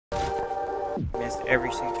Missed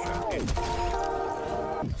every single shot, dude.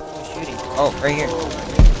 Who's shooting? Oh, right here.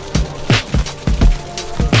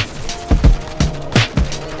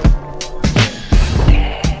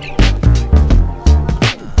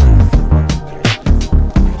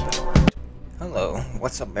 Hello,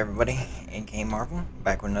 what's up everybody? AK Marvel,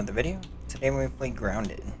 back with another video. Today we're gonna play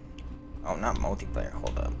Grounded. Oh, not multiplayer,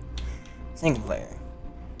 hold up. Single player.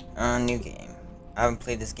 New game. I haven't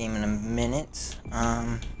played this game in a minute.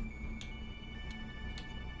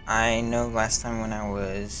 I know last time when I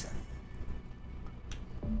was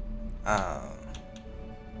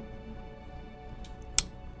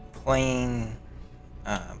playing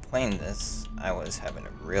this, I was having a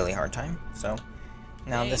really hard time. So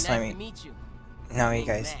now this time, to meet you. now you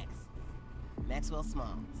guys, Maxwell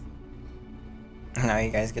Smalls. now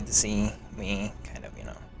you guys get to see me kind of, you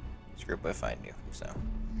know, screw up if I do. So,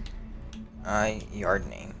 yard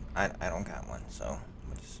name. I don't got one. So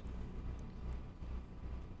we'll just.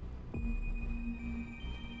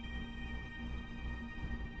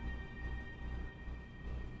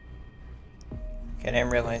 Okay, I didn't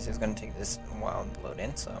realize it was gonna take this a while to load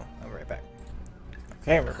in, so I'll be right back.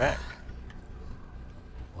 Okay, we're back.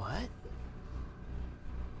 What?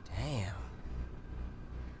 Damn.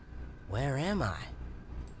 Where am I?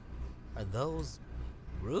 Are those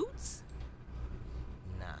roots?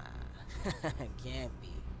 Nah, can't be.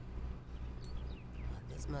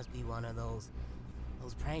 This must be one of those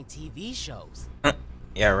prank TV shows.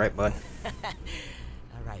 Yeah, right, bud.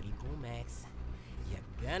 Alrighty, cool, Max. You're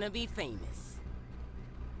gonna be famous.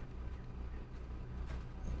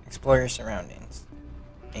 Explore your surroundings.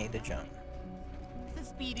 A to jump. It's a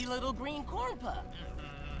speedy little green corn pup.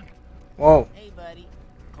 Whoa. Hey, buddy.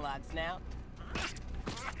 Clock snout.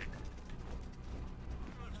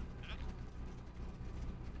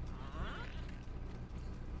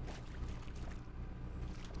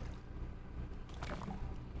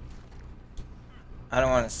 I don't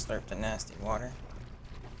want to slurp the nasty water.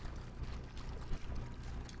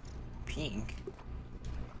 Pig.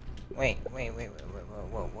 Wait,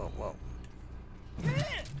 whoa.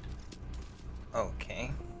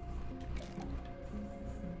 Okay.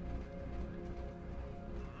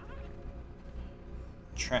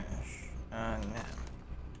 Trash. No.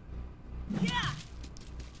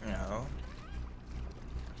 No.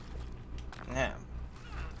 No.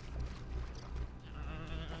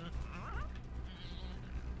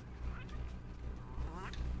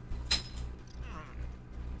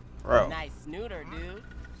 Bro. Nice snooter, dude.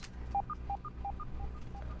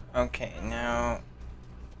 Okay, now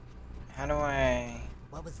how do I...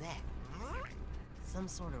 What was that? Some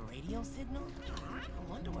sort of radio signal?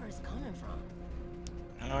 I wonder where it's coming from.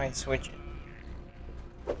 How do I switch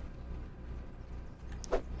it?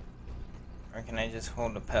 Or can I just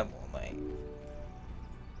hold a pebble, like...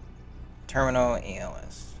 Terminal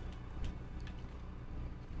ALS.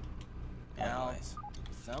 Analyze.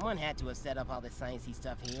 Someone had to have set up all the sciencey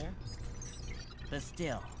stuff here. But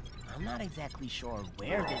still, I'm not exactly sure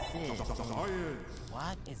where this is.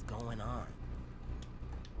 What is going on?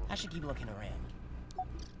 I should keep looking around.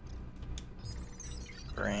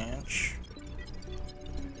 Branch.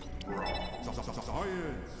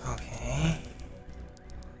 Okay.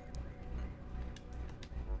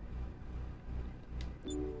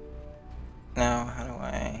 Now, how do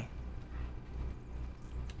I...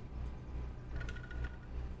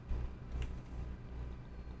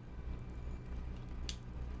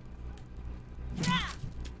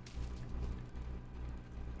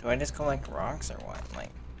 Do I just collect rocks or what?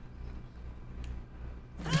 Like...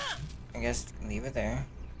 I guess leave it there.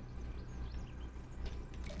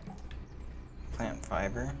 Plant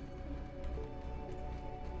fiber.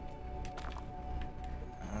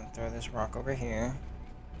 I'll throw this rock over here.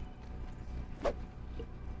 I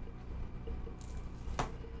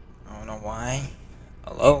don't know why.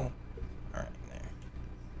 Hello? Alright,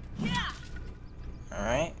 there.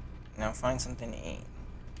 Alright, now find something to eat.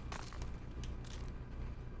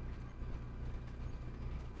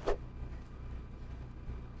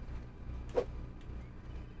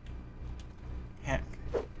 Heck.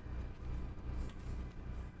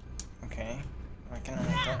 Okay, why can I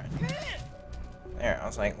not throw it? There, I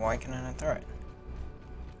was like, why can I not throw it?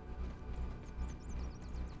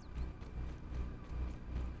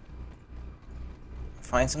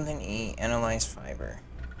 Find something to eat, analyze fiber.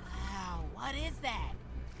 Wow, what is that?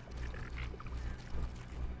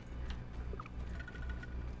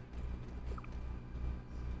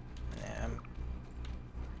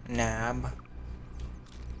 Nab.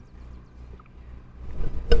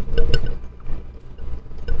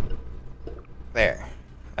 There.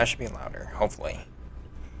 That should be louder, hopefully.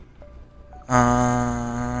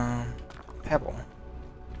 Pebble.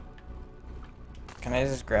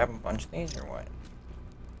 just grab a bunch of these or what?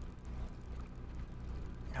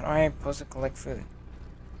 How do I supposed to collect food?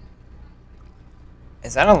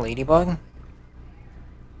 Is that a ladybug?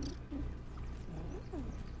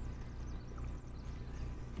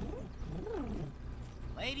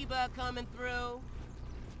 Ladybug coming through.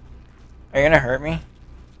 Are you gonna hurt me?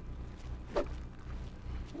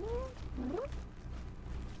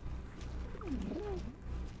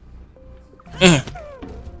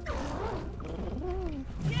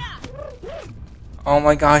 Oh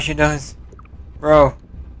my gosh, it does. Bro.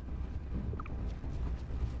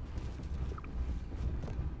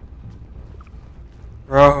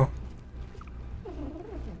 Bro.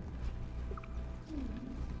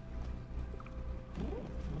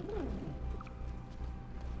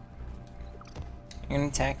 You gonna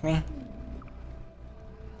attack me?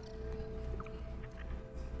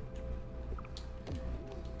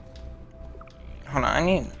 Hold on, I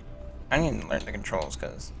need to learn the controls,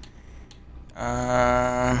 cause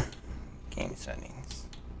game settings.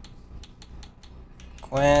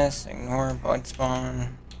 Quest, ignore, bug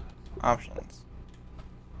spawn, options.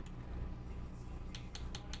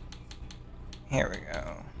 Here we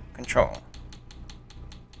go. Control.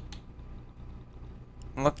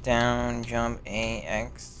 Look down, jump A,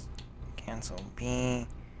 X, cancel B,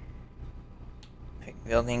 pick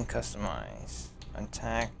building, customize,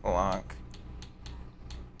 attack, block,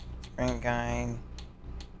 sprint guide.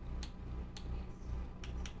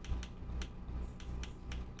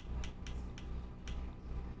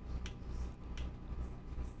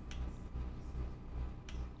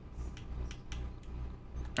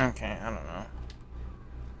 Okay, I don't know.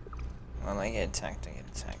 Well, I get attacked,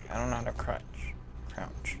 I don't know how to crouch.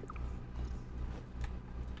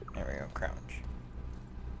 There we go, crouch.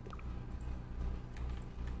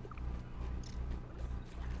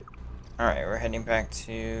 Alright, we're heading back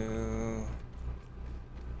to...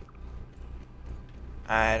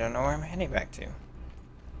 I don't know where I'm heading back to.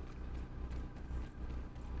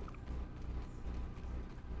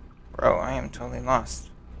 Bro, I am totally lost.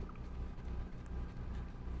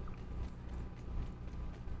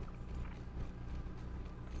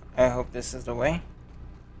 I hope this is the way.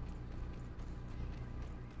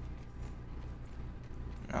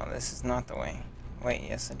 No, this is not the way. Wait,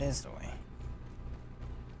 yes it is the way.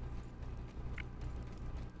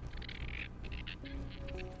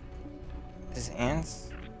 Is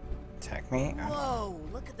ants? Attack me? Whoa,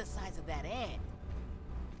 look at the size of that ant.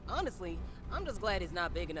 Honestly, I'm just glad he's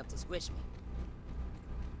not big enough to squish me.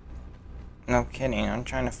 No kidding, I'm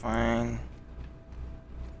trying to find...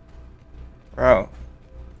 Bro.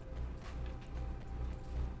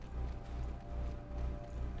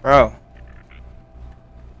 Bro.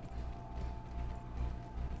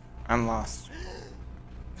 I'm lost.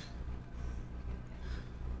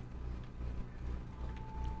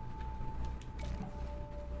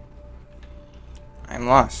 I'm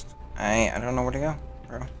lost. I don't know where to go,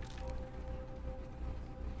 bro.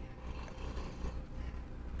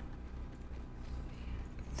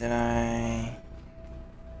 Did I...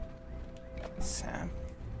 Sap?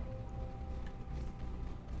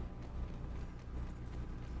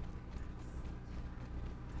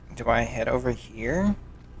 Do I head over here?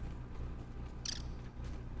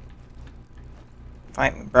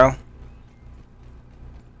 Fight me, bro.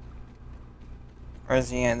 Or is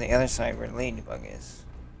he on the other side where Ladybug is?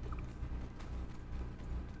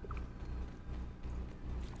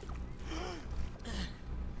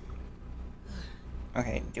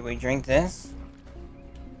 Okay, do we drink this?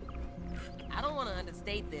 I don't want to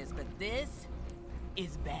understate this, but this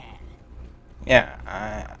is bad.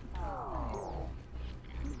 Yeah,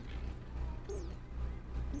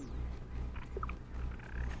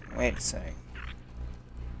 wait a sec.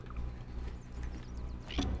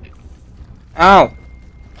 Oh!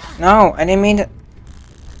 No, I didn't mean to...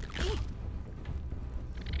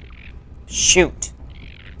 Shoot.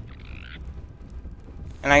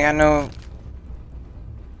 And I got no...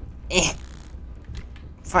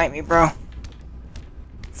 Fight me, bro.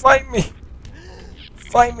 Fight me!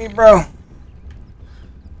 Fight me, bro!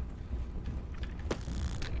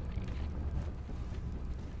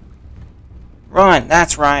 Run,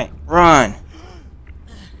 that's right. Run!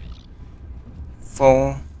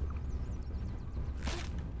 Fool.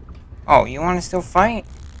 Oh, you want to still fight?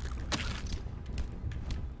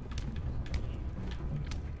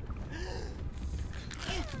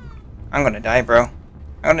 I'm gonna die, bro.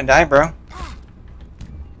 I'm gonna die, bro.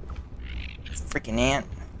 Freaking ant.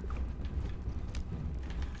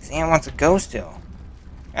 This ant wants to go still.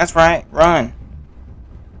 That's right. Run.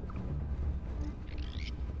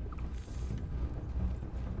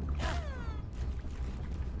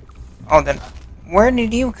 Oh, then... Where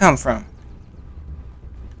did you come from?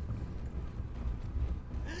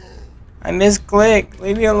 I misclicked.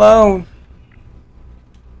 Leave me alone.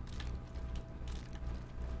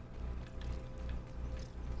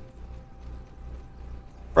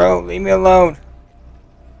 Bro, leave me alone.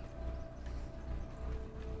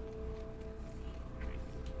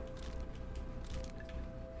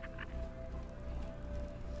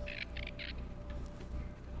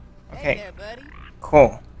 Okay. Hey there, buddy.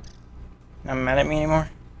 Cool. Not mad at me anymore?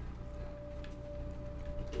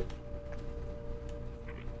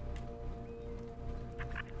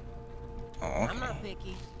 Oh, okay. I'm not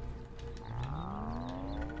picky.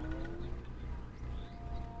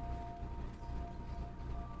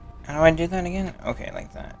 How do I do that again? Okay,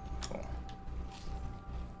 like that. Cool.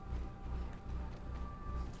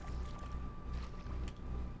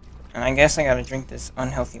 And I guess I gotta drink this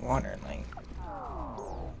unhealthy water, like...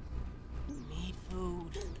 Need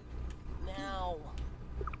food. Now.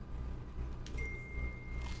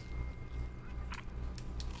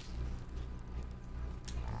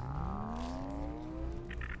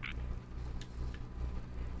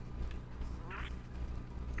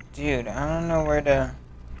 Dude, I don't know where to...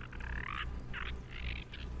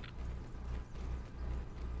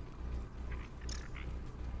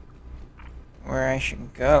 where I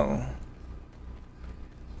should go.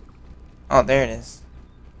 Oh, there it is.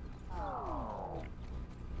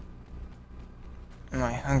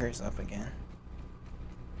 My hunger's up again.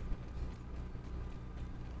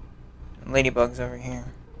 Ladybug's over here.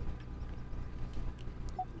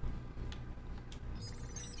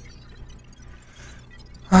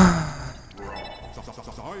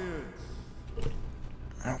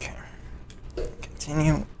 Okay.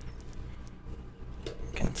 Continue.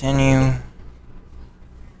 Continue.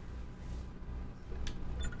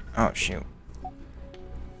 Oh, shoot.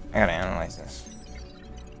 I gotta analyze this.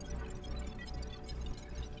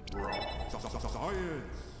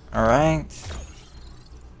 Alright.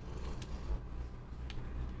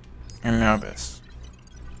 And now this.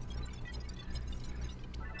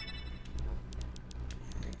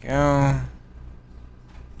 Here we go.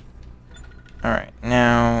 Alright,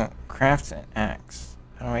 now craft an axe.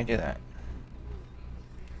 How do I do that?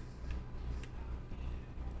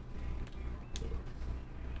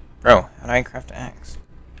 Bro, how do I craft an axe?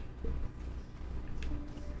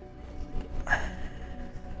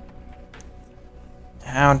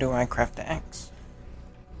 How do I craft an axe?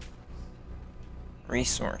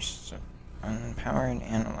 Resource. So, unpowered,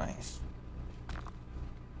 analyze.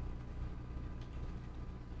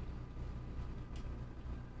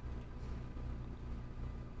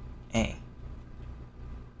 A.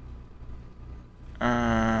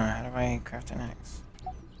 How do I craft an axe?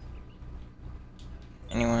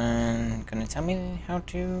 Anyone gonna tell me how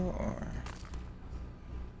to, or?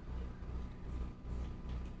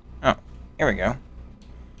 Oh, here we go.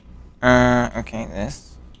 Okay,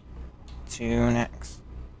 this. To an axe.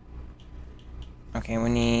 Okay, we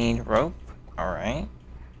need rope. Alright.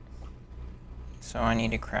 So I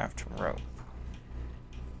need to craft rope.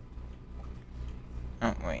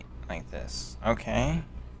 Oh, wait, like this. Okay.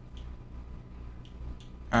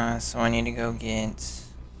 So I need to go get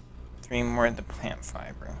 3 more of the plant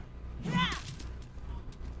fiber.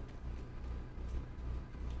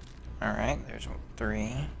 Alright, there's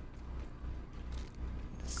 3.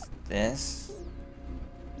 This.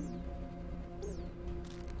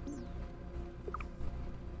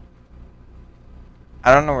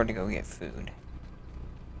 I don't know where to go get food.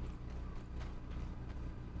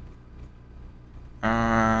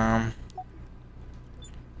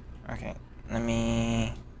 Okay, let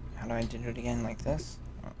me... How do I do it again? Like this?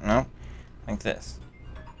 No? Like this.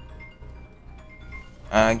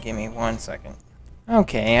 Give me 1 second.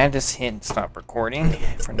 Okay, I just hit stop recording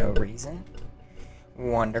for no reason.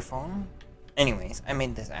 Wonderful. Anyways, I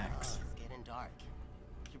made this axe. It's getting dark.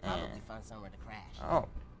 You should probably find somewhere to crash. Oh.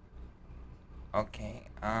 Okay,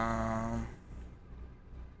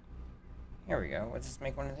 here we go. Let's just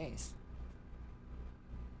make one of these.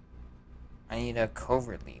 I need a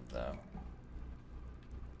covert leaf, though.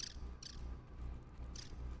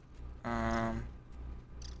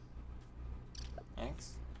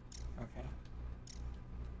 X? Okay.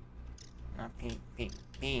 Not P, P,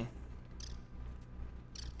 P.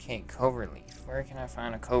 Okay, covert leaf. Where can I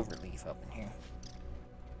find a covert leaf up in here?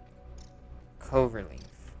 Covert leaf.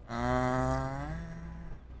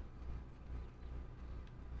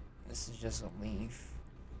 This is just a leaf.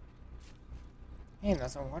 Hey,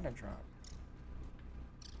 that's a water drop.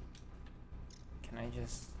 Can I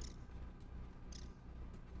just...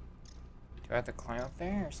 Do I have to climb up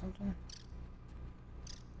there or something?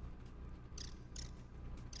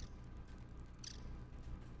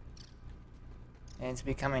 And it's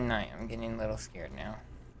becoming night. I'm getting a little scared now.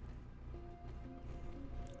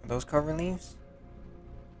 Are those cover leaves?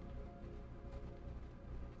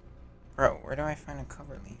 Bro, where do I find a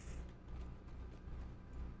cover leaf?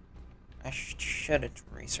 I should have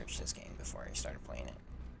researched this game before I started playing it.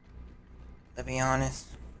 To be honest.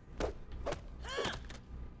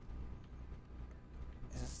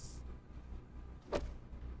 Is this...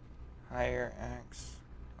 Higher axe.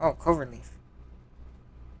 Oh, cover leaf.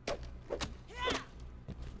 Okay,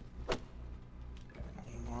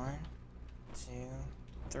 1, 2,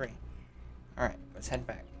 3. Alright, let's head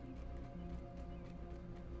back.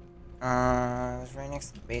 It was right next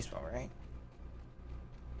to the baseball, right?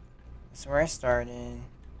 That's where I started.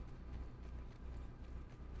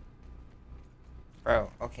 Bro,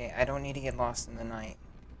 okay, I don't need to get lost in the night.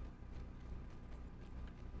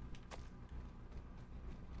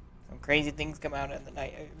 Some crazy things come out in the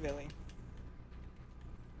night, really.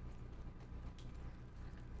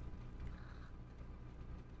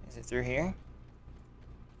 Is it through here?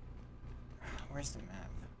 Where's the map?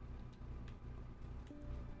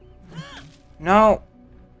 No!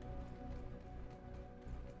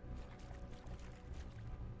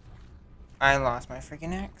 I lost my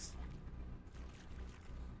freaking axe.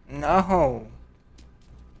 No!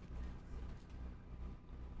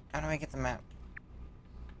 How do I get the map?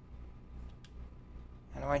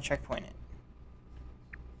 How do I checkpoint it?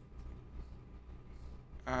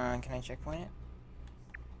 Can I checkpoint it?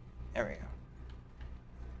 There we go.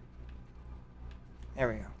 There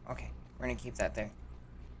we go. Okay, we're gonna keep that there.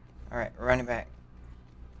 Alright, we're running back.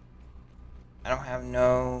 I don't have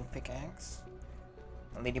no pickaxe.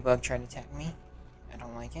 The ladybug tried to attack me. I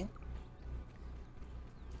don't like it.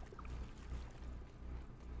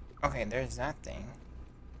 Okay, there's that thing.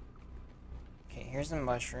 Okay, here's the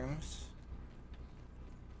mushrooms.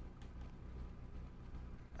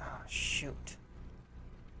 Oh, shoot.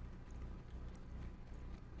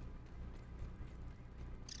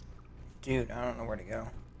 Dude, I don't know where to go.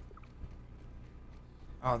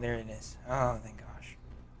 Oh, there it is. Oh, thank gosh.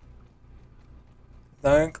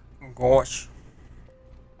 Thank gosh.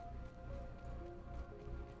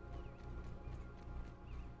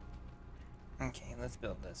 Okay, let's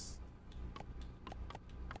build this.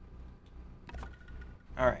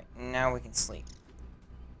 Alright, now we can sleep.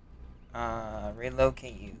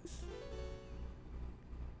 Relocate use.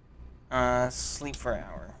 Sleep for an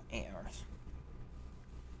hour. 8 hours.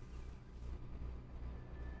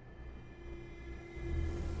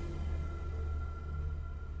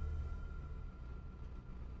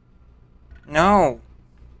 No!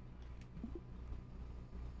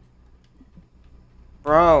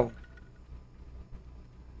 Bro!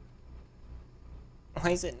 Why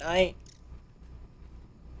is it night?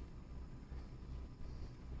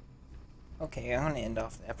 Okay, I'm gonna end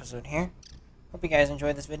off the episode here. Hope you guys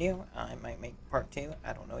enjoyed this video. I might make part 2.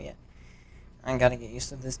 I don't know yet. I gotta get used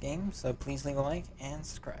to this game, so please leave a like and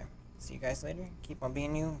subscribe. See you guys later. Keep on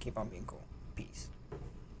being you and keep on being cool. Peace.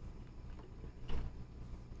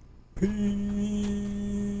 Peace.